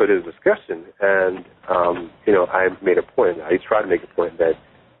 So there's a discussion, and, I made a point, I tried to make a point that,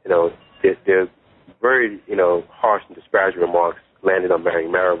 there's very, harsh and disparaging remarks landed on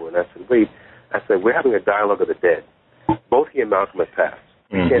Manning Marable, and I said, we're having a dialogue of the dead. Both he and Malcolm have passed.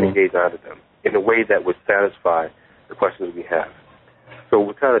 We mm-hmm. can't engage either of them in a way that would satisfy the questions we have. So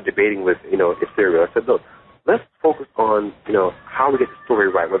we're kind of debating with, Ethereal. I said, look, let's focus on, how we get the story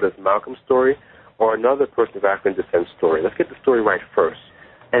right, whether it's Malcolm's story or another person of African descent story. Let's get the story right first,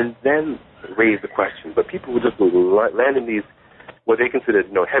 and then raise the question. But people will just land in these, what they consider,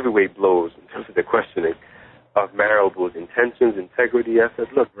 heavyweight blows in terms of their questioning of Marable's intentions, integrity. I said,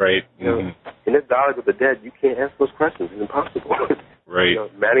 look, right. in this dialogue of the dead, you can't answer those questions. It's impossible. Right.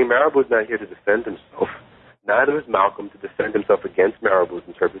 Manning Marable is not here to defend himself. Neither is Malcolm to defend himself against Marable's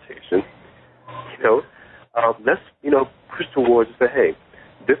interpretation. Let's, push towards and say, hey,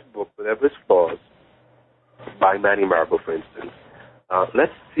 this book, whatever its flaws, by Manning Marable, for instance,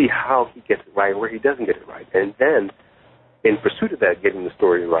 let's see how he gets it right and where he doesn't get it right. And then, in pursuit of that, getting the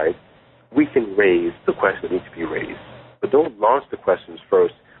story right, we can raise the questions that need to be raised. But don't launch the questions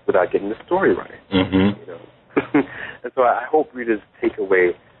first without getting the story right. Mm-hmm. And so I hope readers take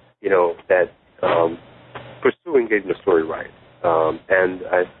away, that pursuing getting the story right. And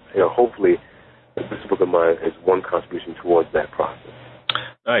hopefully this book of mine is one contribution towards that process.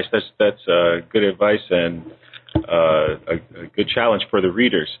 Nice. That's good advice and a good challenge for the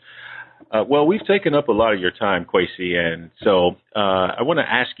readers. Well, we've taken up a lot of your time, Kwesi, and so I want to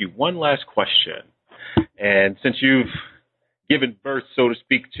ask you one last question. And since you've given birth, so to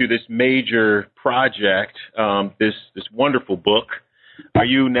speak, to this major project, this wonderful book, are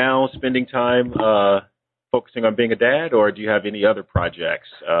you now spending time focusing on being a dad, or do you have any other projects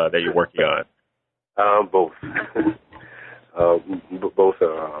that you're working on? Both. Both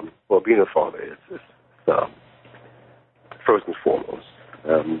are, being a father is first and foremost.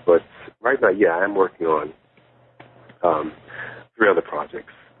 But right now, I am working on 3 other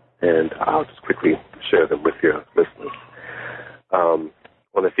projects, and I'll just quickly share them with your listeners. On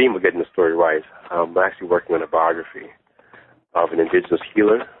the theme of getting the story right, I'm actually working on a biography of an indigenous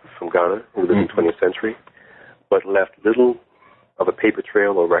healer from Ghana who lived in the 20th century, but left little of a paper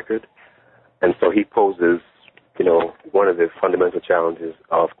trail or record. And so he poses, one of the fundamental challenges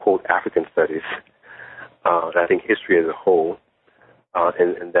of, quote, African studies, and I think history as a whole,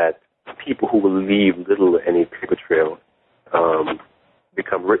 and that people who will leave little or any paper trail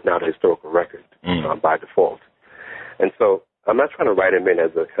become written out of historical record by default. And so I'm not trying to write him in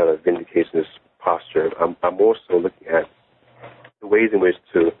as a kind of vindicationist posture. I'm more so looking at the ways in which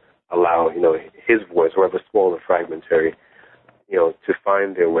to allow, his voice, however small or fragmentary, to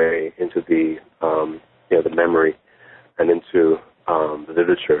find their way into the, the memory and into the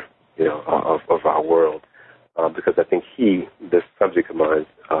literature, of our world. Because I think this subject of mine,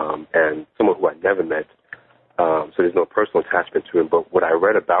 and someone who I never met, so there's no personal attachment to him, but what I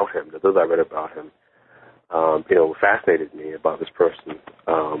read about him, the little I read about him, fascinated me about this person,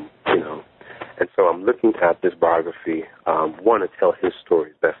 and so I'm looking at this biography, one, to tell his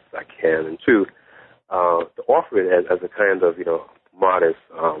story as best as I can, and two, to offer it as a kind of, modest,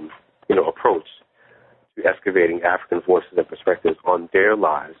 approach to excavating African voices and perspectives on their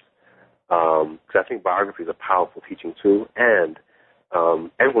lives. Because I think biography is a powerful teaching tool, and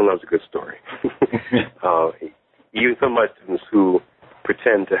everyone loves a good story. Even some of my students who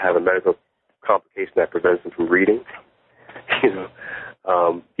pretend to have a medical complication that prevents them from reading,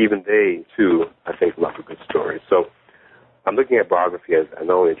 even they, too, I think, love a good story. So I'm looking at biography as not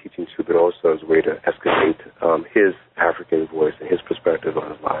only a teaching tool, but also as a way to excavate his African voice and his perspective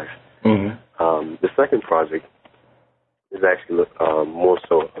on his life. Mm-hmm. The second project is actually more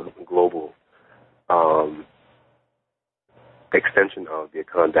so a global extension of the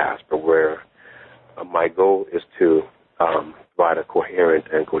Akan diaspora, where my goal is to provide a coherent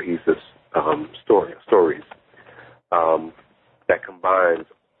and cohesive stories that combines,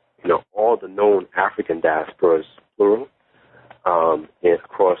 all the known African diasporas, plural,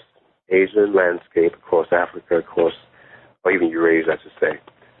 across Asian landscape, across Africa, or even Eurasia, I should say,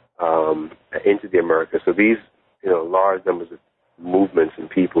 into the Americas. So these, large numbers of movements and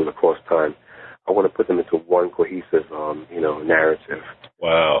people across time, I want to put them into one cohesive, narrative.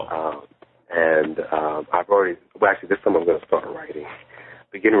 Wow. And I've already, actually this time I'm going to start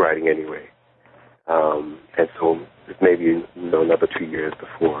begin writing anyway. And so it's maybe another 2 years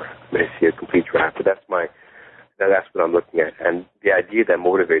before I may see a complete draft. But that's what I'm looking at. And the idea that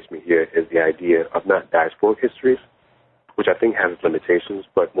motivates me here is the idea of not diasporic histories, which I think has its limitations,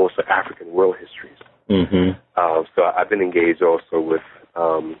 but more so African world histories. Mm-hmm. So I've been engaged also with,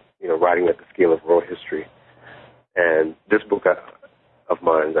 writing at the scale of world history. And this book of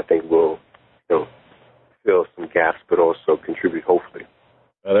mine, I think, will, fill some gaps, but also contribute, hopefully.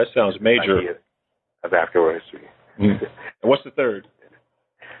 Oh, that sounds major. Of African world history. Mm-hmm. And what's the third?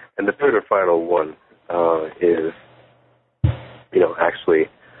 And the third and final one is, actually,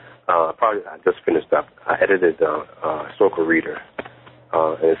 probably I just finished up. I edited Historical Reader.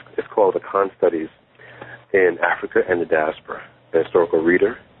 And it's called Akan Studies in Africa and the Diaspora, the Historical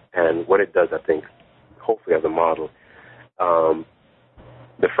Reader. And what it does, I think, hopefully as a model,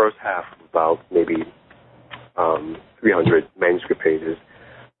 the first half, about maybe 300 manuscript pages,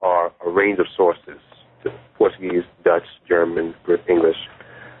 are a range of sources: Portuguese, Dutch, German, English,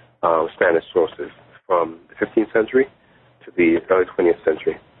 Spanish sources from the 15th century to the early 20th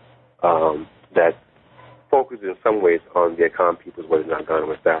century that focus in some ways on the Akan peoples, what is now Ghana,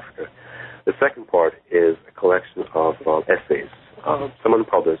 West Africa. The second part is a collection of essays, some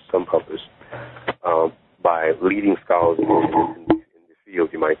unpublished, some published, by leading scholars in the field,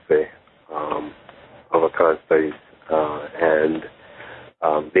 you might say, of Akan studies, and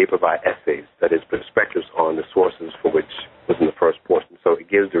they provide essays, that is, perspectives on the sources for which was in the first portion. So it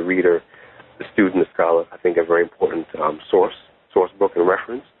gives the reader, the student, the scholar, I think, a very important source book and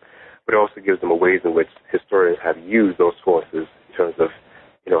reference, but it also gives them a ways in which historians have used those sources in terms of,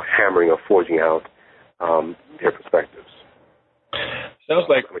 hammering or forging out their perspectives. Sounds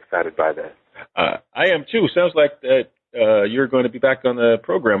like I'm excited by that. I am too. Sounds like that you're going to be back on the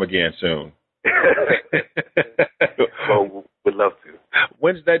program again soon. Well, would love to.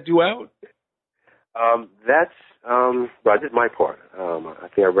 When's that due out? I did my part. I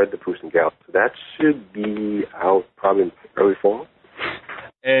think I read the Proust and Gallup, so that should be out probably in early fall.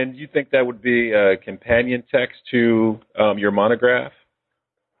 And you think that would be a companion text to your monograph?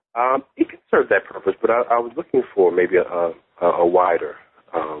 It can serve that purpose, but I was looking for maybe a wider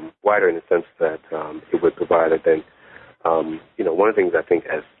in the sense that it would provide it then. One of the things I think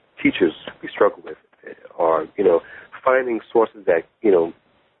as teachers we struggle with are, finding sources that,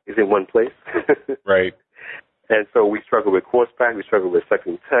 is in one place. Right. And so we struggle with course pack, we struggle with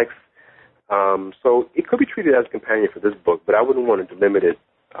second text. So it could be treated as a companion for this book, but I wouldn't want to limit it,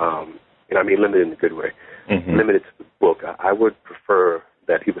 limited in a good way, limited to the book. I would prefer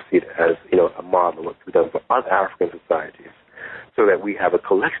that people see it as, a model of what's done for other African societies, so that we have a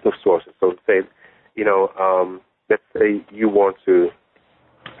collection of sources. So say, let's say you want to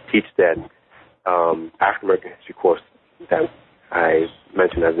teach that African American history course that I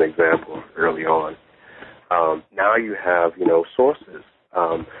mentioned as an example early on. Now you have, sources.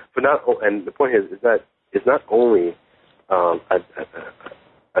 And the point is that it's not only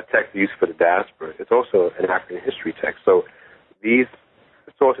a text used for the diaspora, it's also an African history text. So these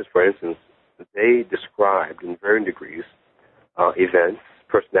sources, for instance, they described in varying degrees events,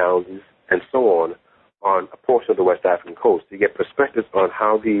 personalities, and so on a portion of the West African coast. You get perspectives on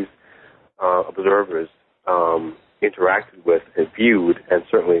how these observers interacted with and viewed, and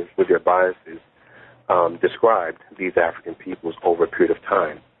certainly with their biases, described these African peoples over a period of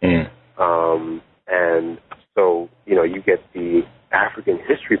time. And so, you get the African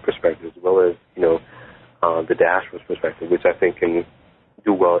history perspective as well as, the diaspora's perspective, which I think can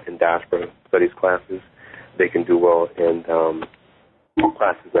do well in diaspora studies classes. They can do well in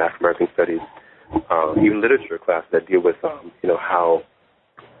classes in African American studies, even literature classes that deal with how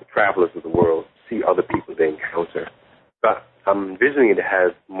travelers of the world see other people they encounter. But I'm envisioning it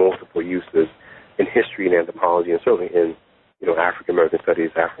has multiple uses in history and anthropology, and certainly in African American studies,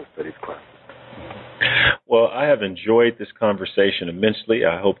 African studies classes. Well, I have enjoyed this conversation immensely.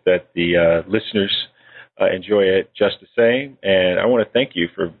 I hope that the listeners enjoy it just the same. And I want to thank you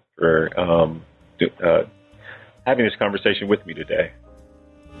for having this conversation with me today.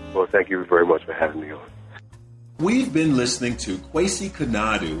 Well, thank you very much for having me on. We've been listening to Kwesi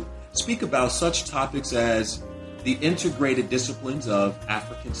Konadu speak about such topics as the integrated disciplines of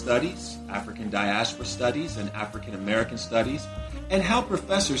African studies, African diaspora studies, and African American studies, and how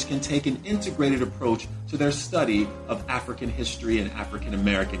professors can take an integrated approach to their study of African history and African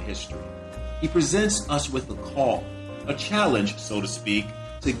American history. He presents us with a call, a challenge, so to speak,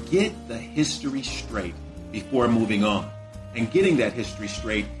 to get the history straight before moving on, and getting that history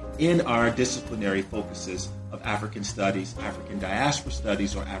straight in our disciplinary focuses of African studies, African diaspora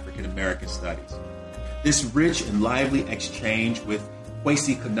studies, or African American studies. This rich and lively exchange with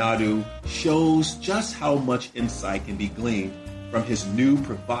Kwesi Konadu shows just how much insight can be gleaned from his new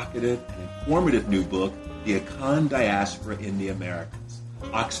provocative and informative new book, The Akan Diaspora in the Americas,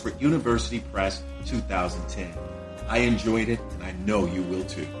 Oxford University Press, 2010. I enjoyed it, and I know you will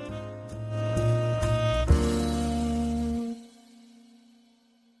too.